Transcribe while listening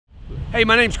Hey,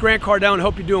 my name's Grant Cardone.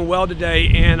 Hope you're doing well today,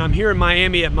 and I'm here in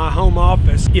Miami at my home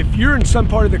office. If you're in some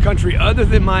part of the country other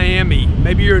than Miami,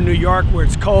 maybe you're in New York where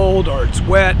it's cold or it's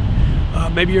wet,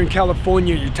 maybe you're in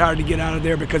California, you're tired to get out of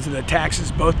there because of the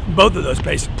taxes. Both of those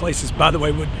places, by the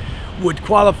way, would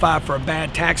qualify for a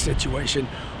bad tax situation.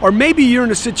 Or maybe you're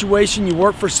in a situation you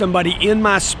work for somebody in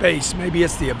my space. Maybe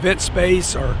it's the event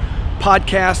space or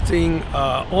podcasting,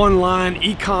 online,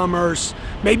 e-commerce.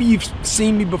 Maybe you've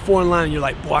seen me before online and you're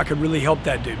like, boy, I could really help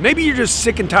that dude. Maybe you're just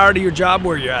sick and tired of your job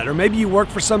where you're at. Or maybe you work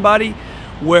for somebody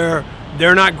where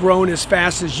they're not growing as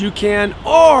fast as you can.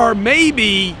 Or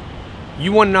maybe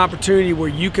you want an opportunity where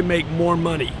you can make more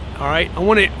money. All right, I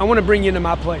want to bring you into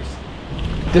my place.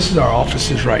 This is our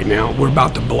offices right now. We're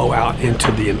about to blow out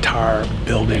into the entire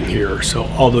building here. So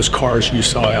all those cars you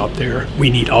saw out there, we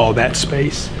need all that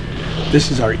space.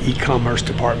 This is our e-commerce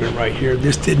department right here.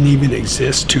 This didn't even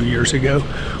exist 2 years ago.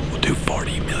 We'll do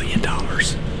 $40 million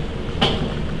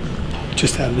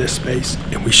just out of this space,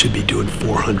 and we should be doing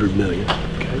 $400 million,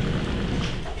 okay?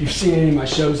 If you've seen any of my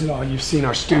shows at all, you've seen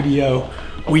our studio.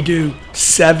 We do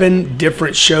 7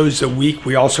 different shows a week.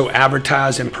 We also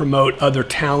advertise and promote other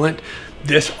talent.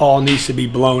 This all needs to be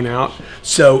blown out.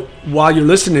 So while you're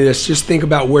listening to this, just think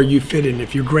about where you fit in.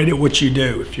 If you're great at what you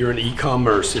do, if you're in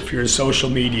e-commerce, if you're in social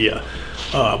media,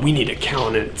 we need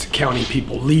accountants, accounting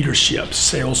people, leadership,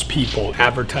 salespeople,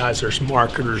 advertisers,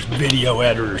 marketers, video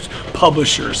editors,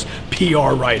 publishers,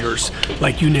 PR writers,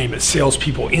 like you name it,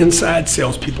 salespeople inside,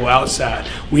 salespeople outside.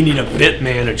 We need event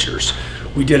managers.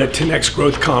 We did a 10X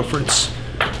growth conference.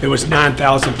 There was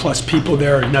 9,000 plus people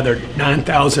there, another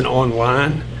 9,000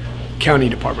 online. County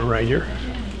department right here.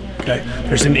 Okay,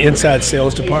 there's an inside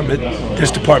sales department.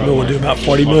 This department will do about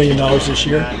 $40 million this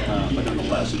year.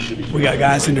 We got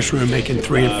guys in this room making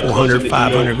 $300, $400,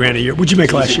 $500 grand a year. What'd you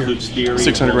make last year?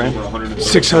 600 grand.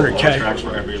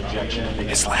 600K.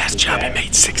 His last job, he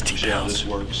made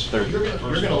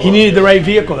 60,000. He needed the right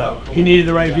vehicle though. He needed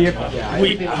the right vehicle.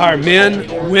 We hire men,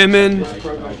 women,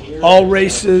 all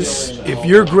races. If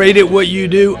you're great at what you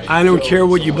do, I don't care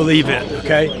what you believe in,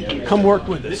 okay? Come work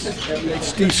with us.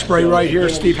 Steve Spray right here.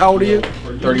 Steve, how old are you?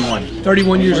 31.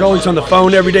 31 years old. He's on the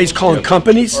phone every day. He's calling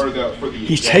companies.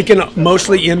 He's taking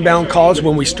mostly inbound calls.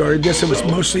 When we started this, it was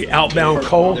mostly outbound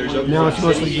cold. Now it's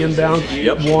mostly inbound,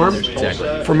 warm.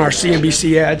 Exactly. From our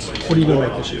CNBC ads. What are you going to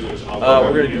make this year?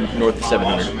 We're going to do north of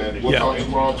 700. Yeah.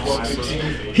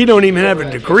 He don't even have a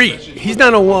degree. He's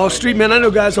not on Wall Street, man. I know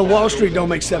guys on Wall Street don't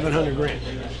make 700 grand.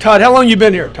 Todd, how long you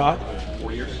been here, Todd?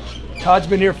 4 years. Todd's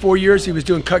been here 4 years. He was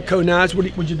doing Cutco knives.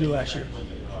 What'd you do last year?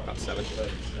 About 7.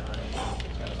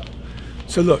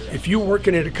 So look, if you're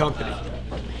working at a company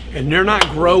and they're not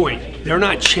growing, they're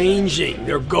not changing,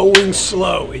 they're going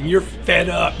slow, and you're fed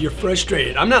up, you're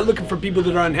frustrated. I'm not looking for people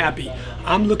that are unhappy.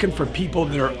 I'm looking for people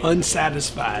that are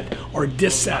unsatisfied or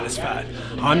dissatisfied.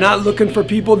 I'm not looking for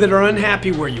people that are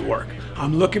unhappy where you work.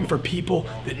 I'm looking for people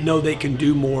that know they can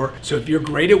do more. So if you're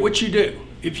great at what you do,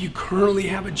 if you currently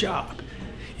have a job,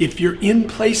 if you're in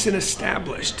place and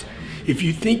established, if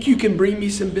you think you can bring me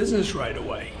some business right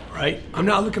away, right? I'm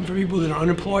not looking for people that are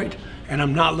unemployed, and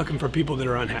I'm not looking for people that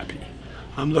are unhappy.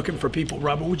 I'm looking for people.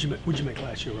 Robert, what'd you make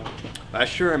last year, Robert?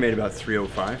 Last year I made about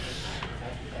 305.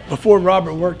 Before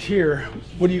Robert worked here,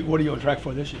 what are you on track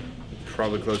for this year?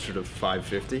 Probably closer to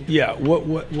 550. Yeah. What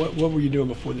were you doing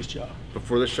before this job?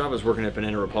 Before this job, I was working at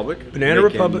Banana Republic. Banana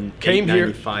Republic came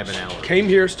here. $8.95 an hour. Came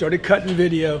here, started cutting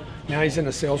video. Now he's in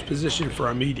a sales position for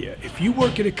our media. If you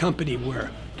work at a company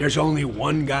where there's only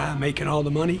one guy making all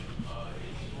the money,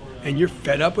 and you're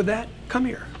fed up with that, come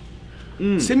here.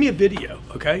 Send me a video,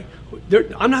 okay?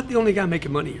 I'm not the only guy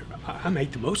making money here. I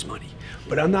make the most money,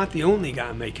 but I'm not the only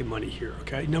guy making money here,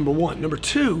 okay? Number one. Number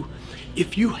two,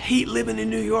 if you hate living in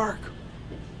New York,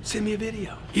 send me a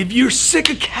video. If you're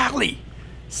sick of Cali,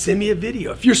 send me a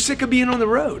video. If you're sick of being on the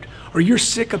road, or you're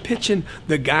sick of pitching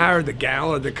the guy or the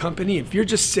gal or the company, if you're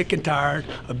just sick and tired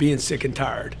of being sick and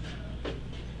tired,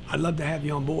 I'd love to have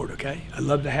you on board, okay? I'd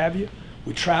love to have you.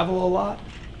 We travel a lot.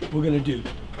 We're gonna do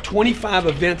 25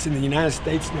 events in the United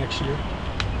States next year.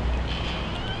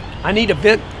 I need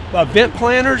event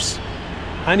planners.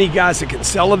 I need guys that can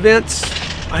sell events.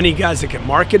 I need guys that can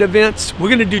market events. We're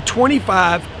gonna do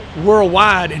 25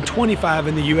 worldwide and 25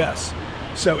 in the US.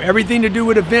 So everything to do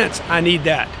with events, I need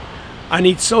that. I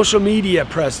need social media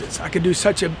presence. I could do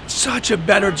such a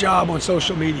better job on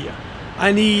social media.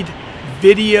 I need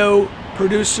video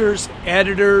producers,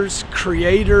 editors,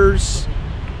 creators.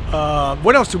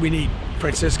 What else do we need,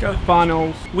 Francisco?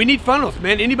 Funnels. We need funnels,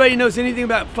 man. Anybody knows anything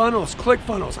about funnels, click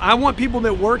funnels. I want people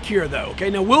that work here though, okay?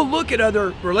 Now we'll look at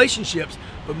other relationships,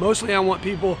 but mostly I want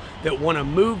people that want to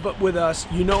move with us.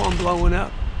 You know I'm blowing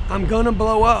up. I'm gonna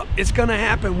blow up. It's gonna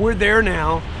happen. We're there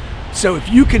now. So if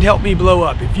you can help me blow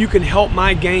up, if you can help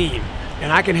my game,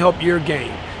 and I can help your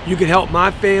game, you can help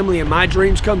my family and my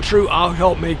dreams come true, I'll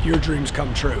help make your dreams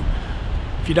come true.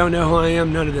 If you don't know who I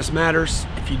am, none of this matters.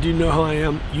 If you do know who I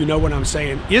am, you know what I'm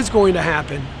saying is going to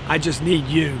happen. I just need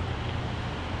you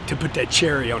to put that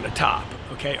cherry on the top,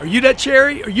 okay? Are you that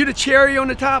cherry? Are you the cherry on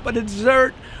the top of the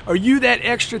dessert? Are you that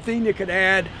extra thing that could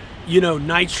add, you know,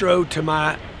 nitro to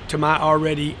my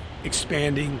already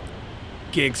expanding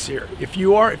gigs here? If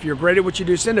you are, if you're great at what you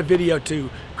do, send a video to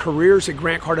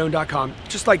careers@grantcardone.com,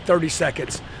 just like 30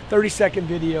 seconds, 30-second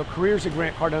video,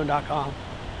 careers@grantcardone.com.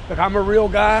 Look, I'm a real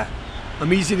guy.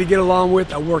 I'm easy to get along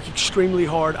with. I work extremely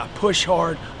hard. I push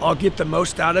hard. I'll get the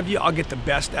most out of you. I'll get the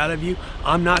best out of you.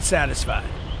 I'm not satisfied.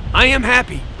 I am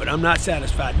happy, but I'm not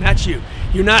satisfied, and that's you.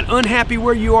 You're not unhappy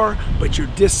where you are, but you're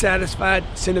dissatisfied.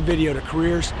 Send a video to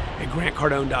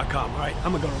careers@grantcardone.com. All right,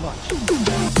 I'm gonna go to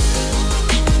lunch.